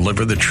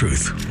 Deliver the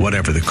Truth,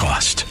 Whatever the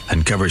Cost,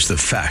 uncovers the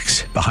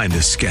facts behind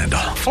this scandal.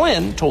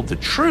 Flynn told the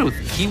truth.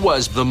 He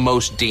was the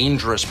most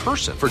dangerous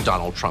person for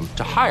Donald Trump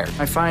to hire.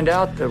 I find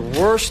out the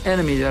worst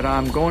enemy that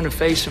I'm going to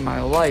face in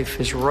my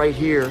life is right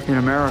here in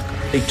America.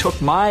 They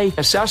took my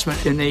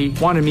assessment and they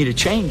wanted me to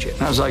change it.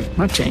 And I was like, I'm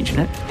not changing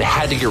it. They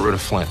had to get rid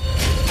of Flynn.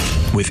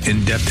 With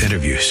in-depth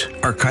interviews,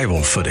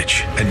 archival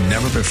footage, and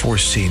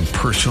never-before-seen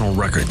personal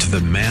records of the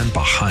man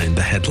behind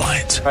the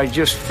headlines. I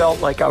just felt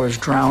like I was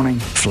drowning.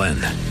 Flynn,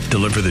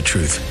 Deliver the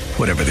Truth,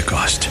 Whatever the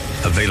Cost.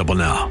 Available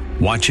now.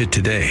 Watch it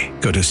today.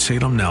 Go to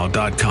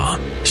salemnow.com.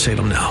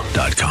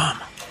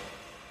 salemnow.com.